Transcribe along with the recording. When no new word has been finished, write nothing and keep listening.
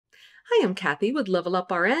Hi, I'm Cathy with Level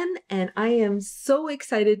Up RN, and I am so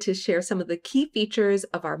excited to share some of the key features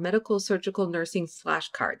of our medical surgical nursing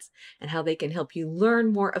flashcards and how they can help you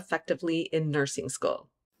learn more effectively in nursing school.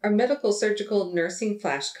 Our medical surgical nursing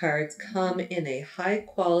flashcards come in a high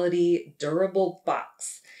quality, durable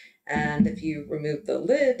box. And if you remove the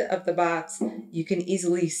lid of the box, you can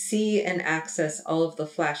easily see and access all of the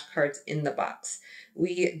flashcards in the box.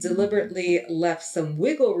 We deliberately left some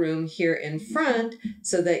wiggle room here in front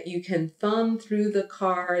so that you can thumb through the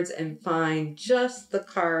cards and find just the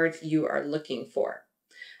card you are looking for.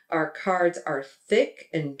 Our cards are thick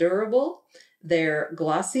and durable. They're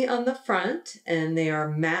glossy on the front and they are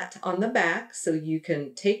matte on the back, so you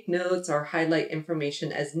can take notes or highlight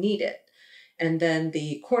information as needed. And then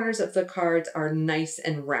the corners of the cards are nice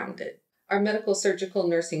and rounded. Our medical surgical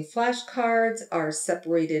nursing flashcards are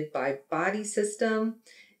separated by body system.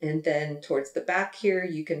 And then towards the back here,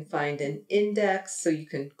 you can find an index so you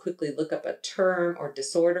can quickly look up a term or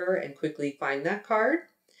disorder and quickly find that card.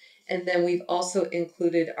 And then we've also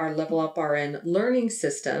included our Level Up RN learning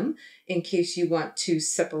system in case you want to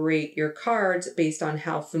separate your cards based on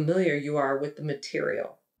how familiar you are with the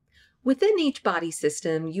material. Within each body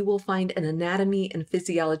system, you will find an anatomy and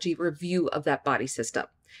physiology review of that body system.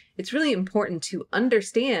 It's really important to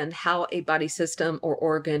understand how a body system or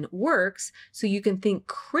organ works so you can think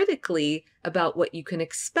critically about what you can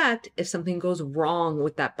expect if something goes wrong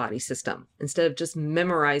with that body system, instead of just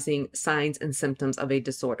memorizing signs and symptoms of a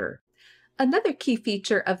disorder. Another key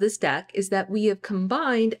feature of this deck is that we have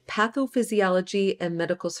combined pathophysiology and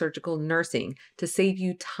medical surgical nursing to save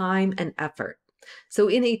you time and effort. So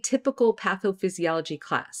in a typical pathophysiology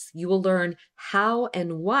class, you will learn how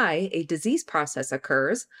and why a disease process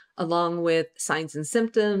occurs, along with signs and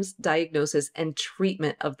symptoms, diagnosis, and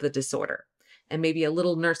treatment of the disorder. And maybe a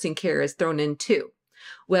little nursing care is thrown in too.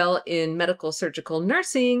 Well, in medical surgical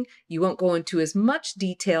nursing, you won't go into as much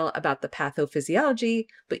detail about the pathophysiology,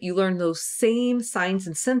 but you learn those same signs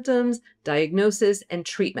and symptoms, diagnosis, and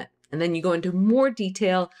treatment. And then you go into more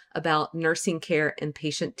detail about nursing care and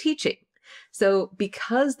patient teaching. So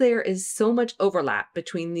because there is so much overlap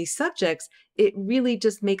between these subjects, it really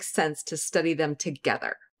just makes sense to study them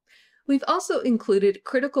together. We've also included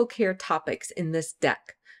critical care topics in this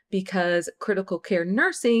deck because critical care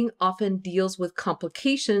nursing often deals with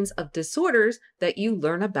complications of disorders that you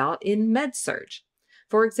learn about in med-surg.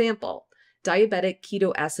 For example, diabetic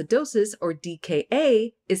ketoacidosis, or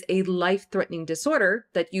DKA, is a life-threatening disorder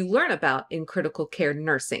that you learn about in critical care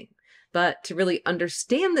nursing. But to really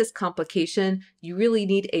understand this complication, you really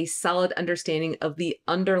need a solid understanding of the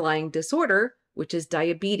underlying disorder, which is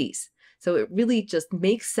diabetes. So it really just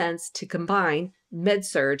makes sense to combine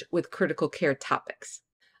med-surg with critical care topics.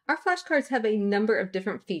 Our flashcards have a number of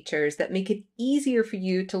different features that make it easier for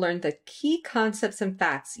you to learn the key concepts and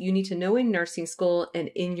facts you need to know in nursing school and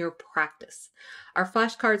in your practice. Our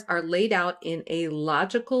flashcards are laid out in a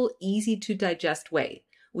logical, easy to digest way.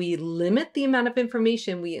 We limit the amount of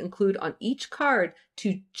information we include on each card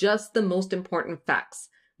to just the most important facts.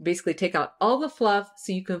 Basically take out all the fluff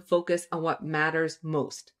so you can focus on what matters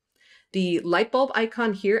most. The light bulb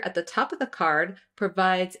icon here at the top of the card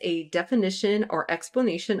provides a definition or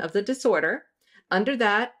explanation of the disorder. Under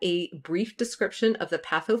that, a brief description of the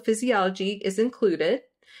pathophysiology is included.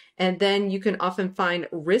 And then you can often find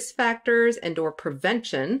risk factors and/or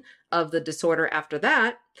prevention of the disorder after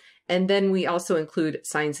that. And then we also include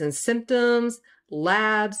signs and symptoms,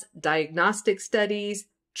 labs, diagnostic studies,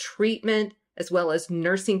 treatment, as well as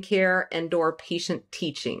nursing care and/or patient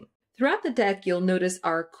teaching. Throughout the deck, you'll notice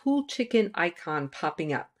our cool chicken icon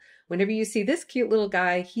popping up. Whenever you see this cute little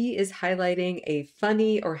guy, he is highlighting a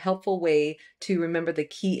funny or helpful way to remember the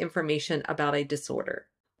key information about a disorder.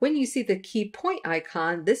 When you see the key point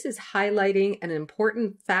icon, this is highlighting an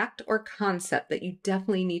important fact or concept that you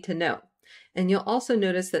definitely need to know. And you'll also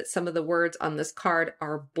notice that some of the words on this card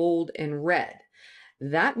are bold and red.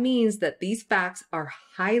 That means that these facts are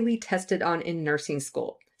highly tested on in nursing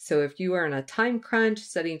school. So if you are in a time crunch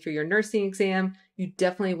studying for your nursing exam, you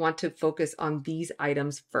definitely want to focus on these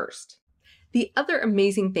items first. The other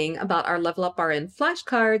amazing thing about our Level Up RN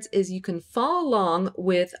flashcards is you can follow along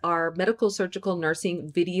with our medical surgical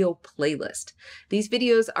nursing video playlist. These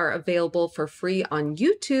videos are available for free on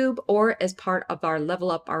YouTube or as part of our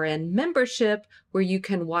Level Up RN membership where you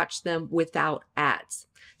can watch them without ads.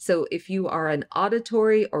 So if you are an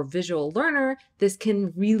auditory or visual learner, this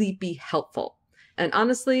can really be helpful. And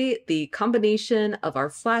honestly, the combination of our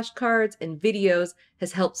flashcards and videos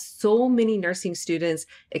has helped so many nursing students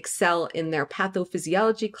excel in their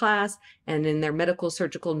pathophysiology class and in their medical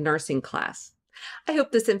surgical nursing class. I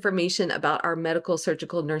hope this information about our medical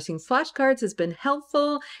surgical nursing flashcards has been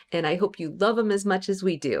helpful, and I hope you love them as much as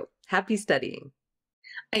we do. Happy studying.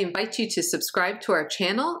 I invite you to subscribe to our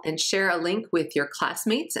channel and share a link with your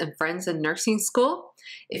classmates and friends in nursing school.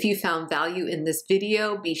 If you found value in this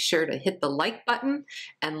video, be sure to hit the like button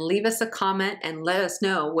and leave us a comment and let us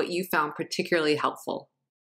know what you found particularly helpful.